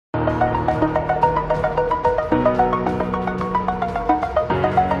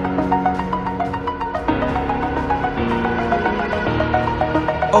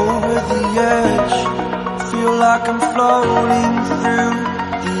floating through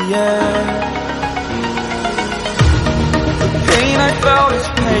the air. The pain I felt is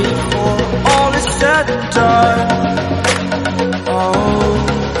paid for, all is said and done. Oh,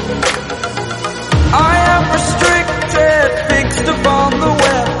 I am restricted, fixed upon the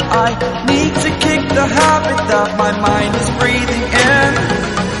web. I need to kick the habit that my mind is breathing in.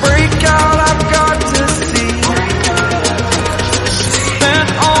 Break out, I've got to see. Spent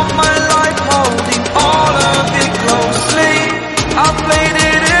all my life holding all of it closely. I played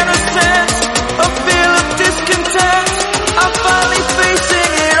it in a sense, a feel of discontent. I'm finally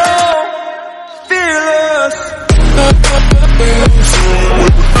facing it all, fearless.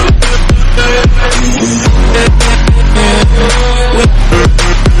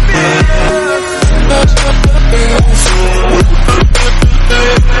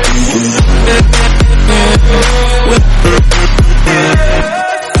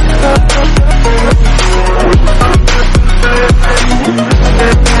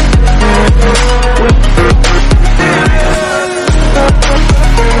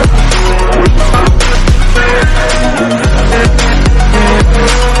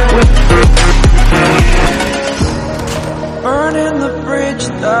 Burning the bridge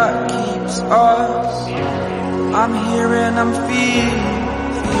that keeps us. I'm here and I'm feeling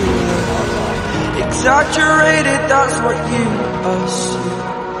exaggerated, that's what you assume.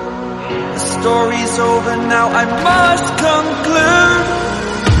 The story's over now, I must conclude.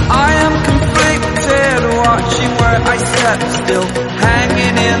 I am conflicted, watching where I step still,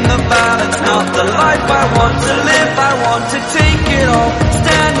 hanging in the balance. Not the life I want to live, I want to take it all.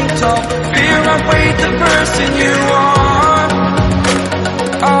 Standing tall, fear I weighed the person you are.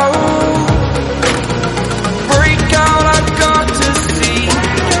 Oh, break out, I've got to see.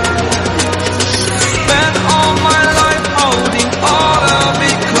 Spent all my life holding all of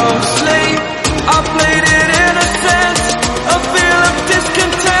it closely. I played it in a sense, a feel of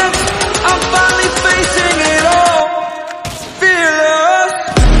discontent. I'm finally facing it all, fearless.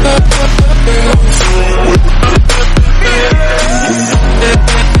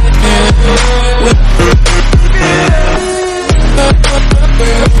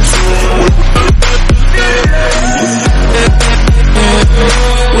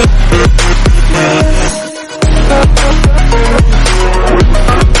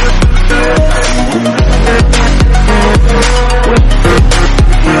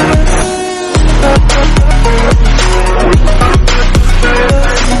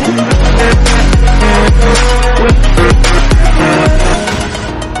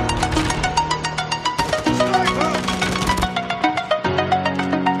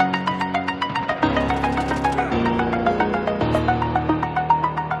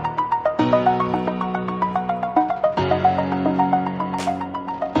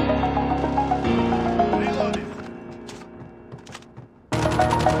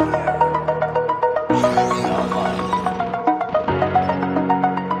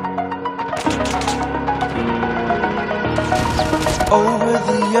 Over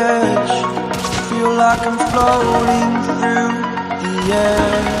the edge, feel like I'm floating through the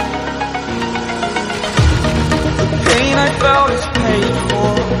air. The pain I felt is paid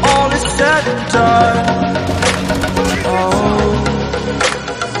for, all is said and done. Oh,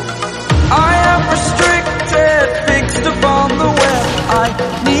 I am restricted, fixed upon the web. I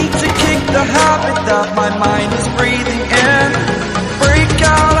need to kick the habit that my mind is breathing in. Break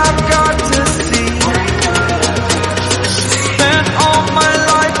out, I've got to see. Spent all my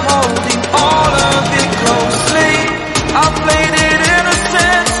life holding all of it closely. I played it in a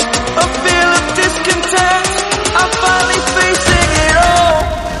sense, a feel of discontent. I'm finally facing it all,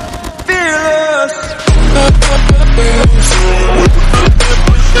 fearless.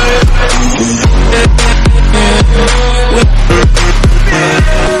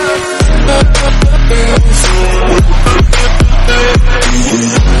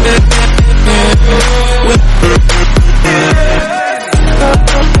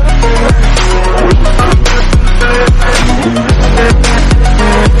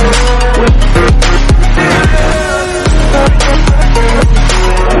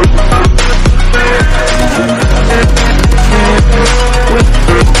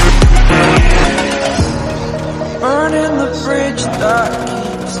 Burning the bridge that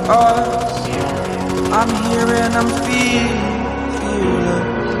keeps us. I'm here and I'm feeling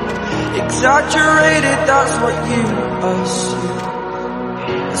exaggerated, that's what you assume.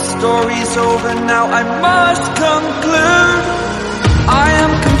 The story's over now, I must conclude. I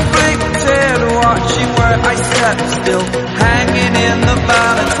am conflicted, watching where I step still, hanging in the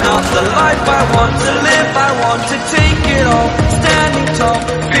balance. Not the life I want to live, I want to take it all. Standing tall,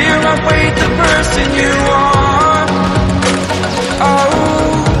 fear I weighed the person you are.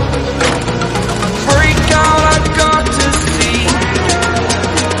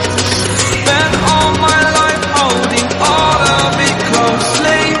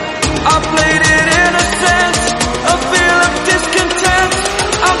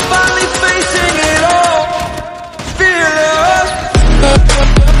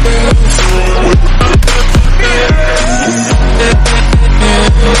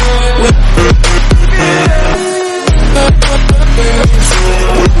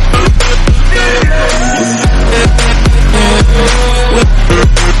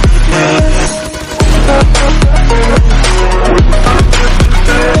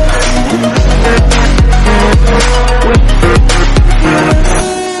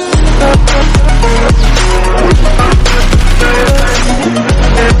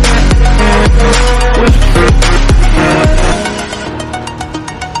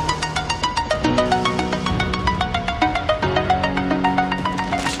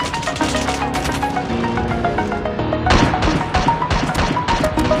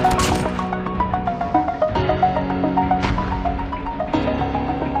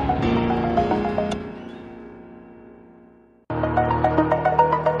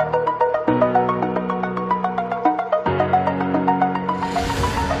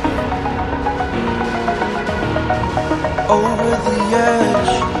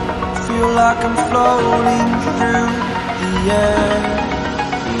 like I'm floating through the air.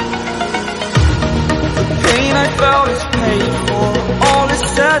 The pain I felt is paid for, all is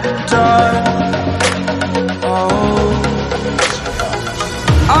said and done. Oh,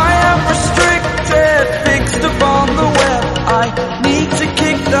 I am restricted, fixed upon the web. I need to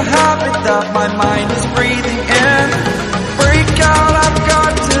kick the habit that my mind is breathing in. Break out, I've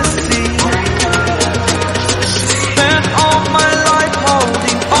got to see. Spent all my life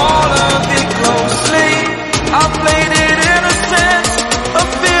holding all of it closely. I played it innocent, a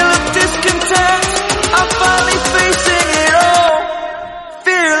feel of discontent. I'm finally facing it all,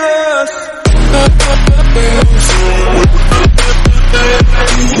 fearless.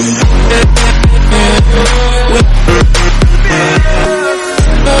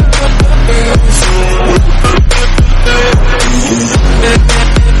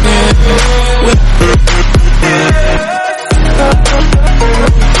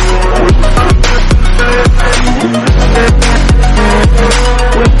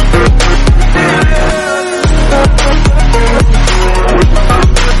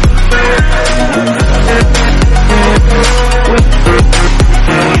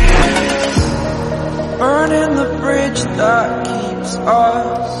 Burning the bridge that keeps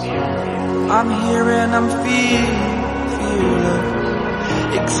us. I'm here and I'm feeling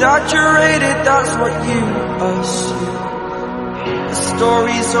exaggerated, that's what you assume. The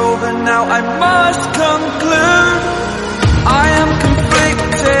story's over now, I must conclude. I am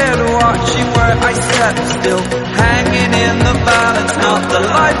conflicted, watching where I step still, hanging in the balance. Not the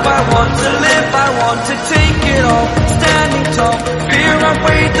life I want to live, I want to take it all. Standing tall, fear I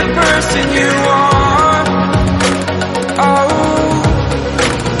weighed the person you are. Oh,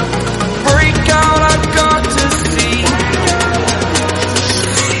 break out, I've got to see.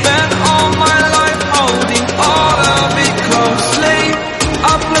 Spent all my life holding all of it closely.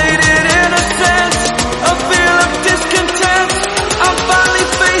 I played it innocent, a feel of discontent. I'm finally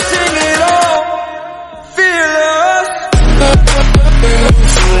facing it all, fearless.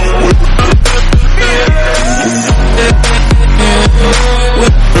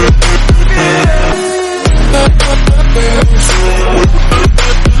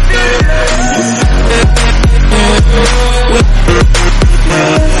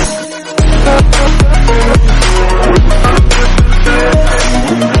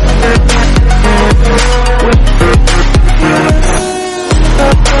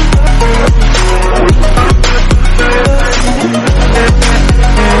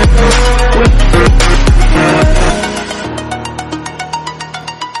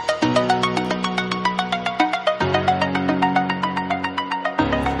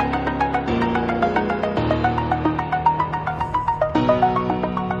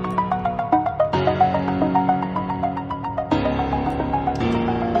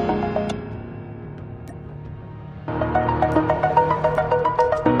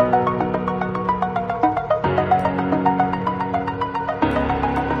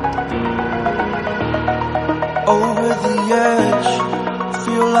 Over the edge,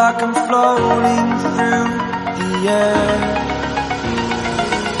 feel like I'm floating through the air.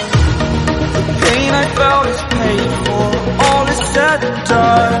 The pain I felt is paid for, all is said and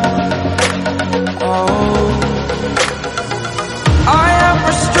done. Oh, I am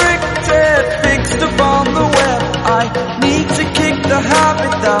restricted, fixed upon the web. I need to kick the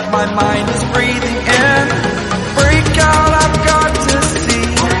habit that my mind is breathing in. Break out, I've got to see.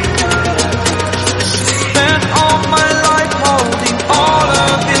 Spent all my life holding all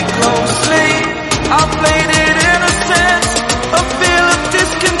of it closely. I played it innocent, a feel of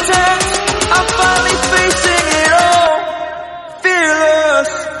discontent. I'm finally facing it all,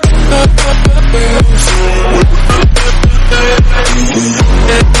 fearless.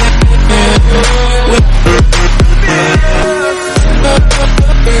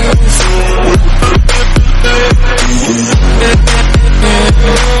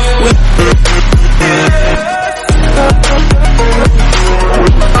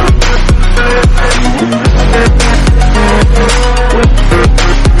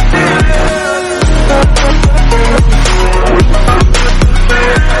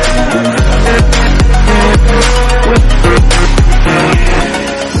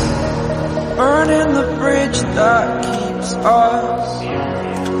 Burning the bridge that keeps us.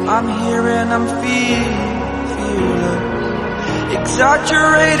 I'm here and I'm feeling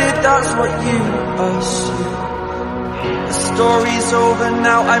exaggerated, that's what you assume. The story's over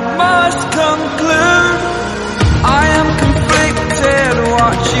now, I must conclude. I am conflicted,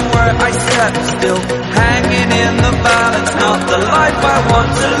 watching where I step still, hanging in the balance. Not the life I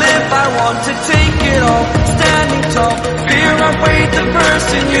want to live, I want to take it all. Standing tall, fear I weighed the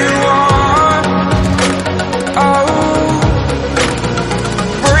person you are.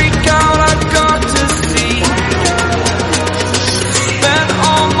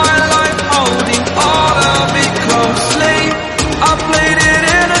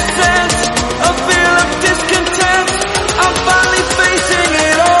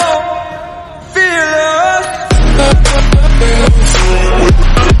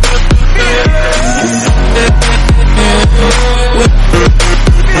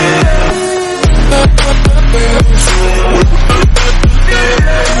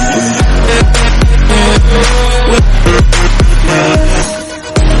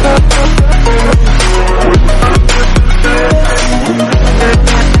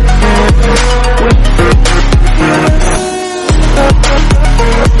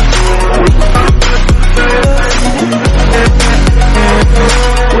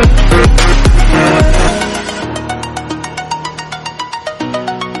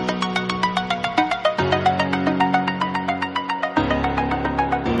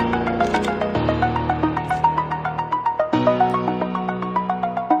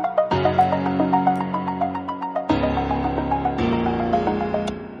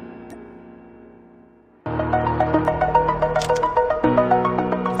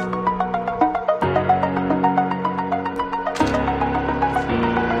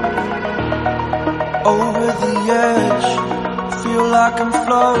 over the edge. Feel like I'm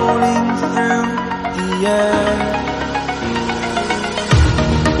floating through the air.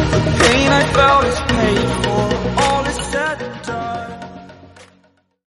 The pain I felt is paid